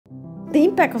The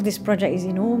impact of this project is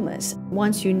enormous.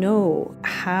 Once you know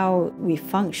how we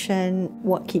function,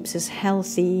 what keeps us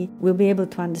healthy, we'll be able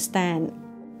to understand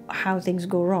how things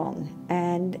go wrong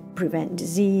and prevent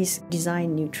disease,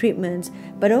 design new treatments,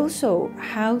 but also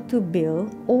how to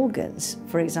build organs,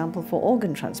 for example, for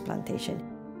organ transplantation.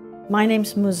 My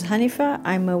name's Ms. Hanifa.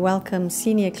 I'm a Wellcome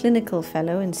Senior Clinical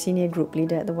Fellow and Senior Group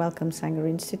Leader at the Wellcome Sanger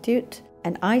Institute,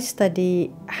 and I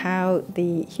study how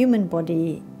the human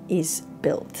body is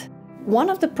built.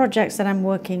 One of the projects that I'm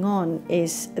working on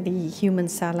is the Human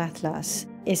Cell Atlas.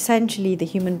 Essentially, the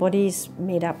human body is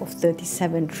made up of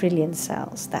 37 trillion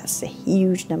cells. That's a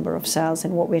huge number of cells,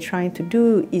 and what we're trying to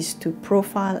do is to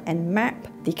profile and map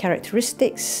the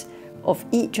characteristics of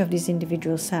each of these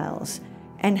individual cells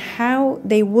and how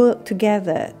they work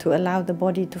together to allow the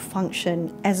body to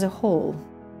function as a whole.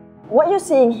 What you're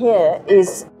seeing here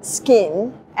is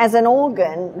skin as an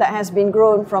organ that has been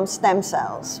grown from stem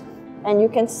cells. And you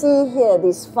can see here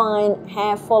these fine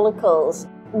hair follicles.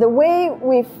 The way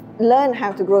we've learned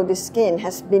how to grow this skin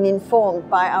has been informed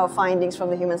by our findings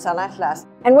from the Human Cell Atlas.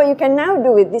 And what you can now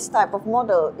do with this type of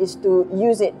model is to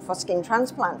use it for skin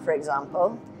transplant, for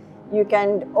example. You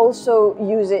can also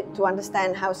use it to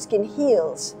understand how skin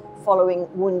heals following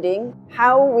wounding,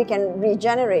 how we can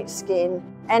regenerate skin,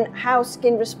 and how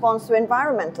skin responds to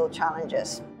environmental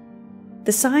challenges.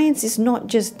 The science is not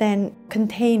just then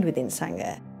contained within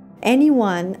Sanger.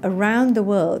 Anyone around the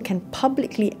world can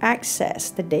publicly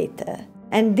access the data.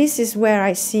 And this is where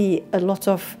I see a lot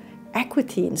of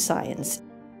equity in science.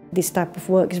 This type of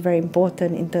work is very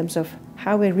important in terms of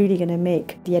how we're really going to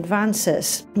make the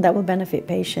advances that will benefit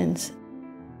patients.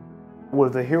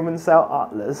 With the Human Cell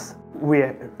Atlas,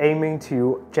 we're aiming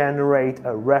to generate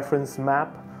a reference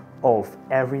map of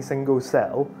every single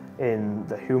cell in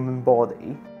the human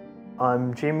body.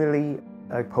 I'm Jimmy Lee,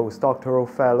 a postdoctoral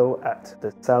fellow at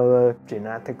the Cellular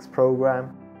Genetics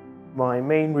program. My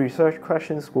main research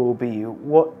questions will be: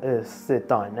 what is the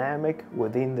dynamic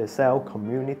within the cell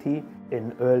community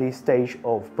in early stage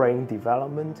of brain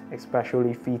development,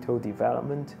 especially fetal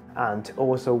development, and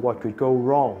also what could go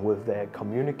wrong with their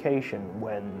communication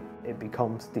when it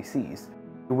becomes disease.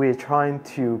 We're trying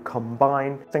to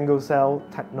combine single-cell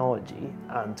technology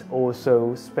and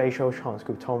also spatial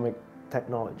transcriptomic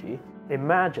technology.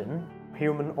 Imagine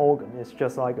human organ is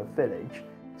just like a village.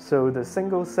 So the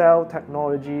single-cell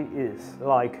technology is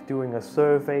like doing a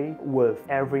survey with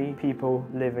every people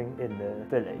living in the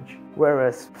village,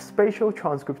 whereas spatial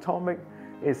transcriptomic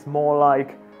is more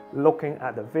like looking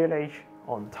at the village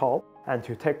on top and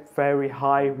to take very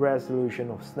high resolution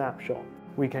of snapshot.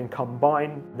 We can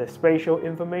combine the spatial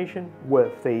information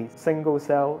with the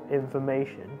single-cell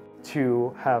information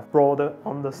to have broader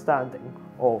understanding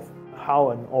of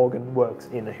how an organ works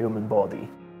in the human body.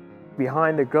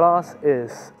 Behind the glass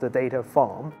is the data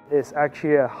farm. It's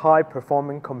actually a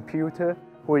high-performing computer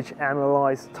which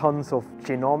analyzes tons of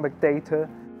genomic data.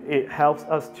 It helps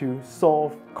us to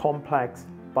solve complex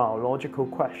biological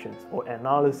questions or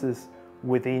analysis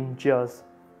within just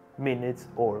minutes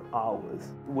or hours,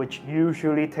 which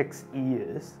usually takes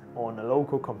years on a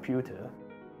local computer.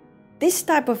 This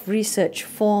type of research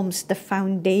forms the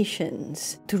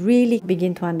foundations to really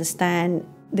begin to understand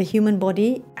the human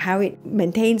body, how it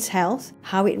maintains health,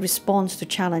 how it responds to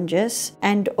challenges,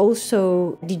 and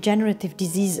also degenerative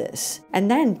diseases. And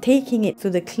then taking it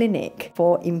to the clinic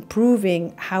for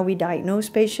improving how we diagnose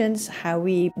patients, how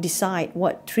we decide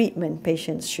what treatment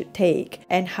patients should take,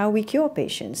 and how we cure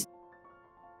patients.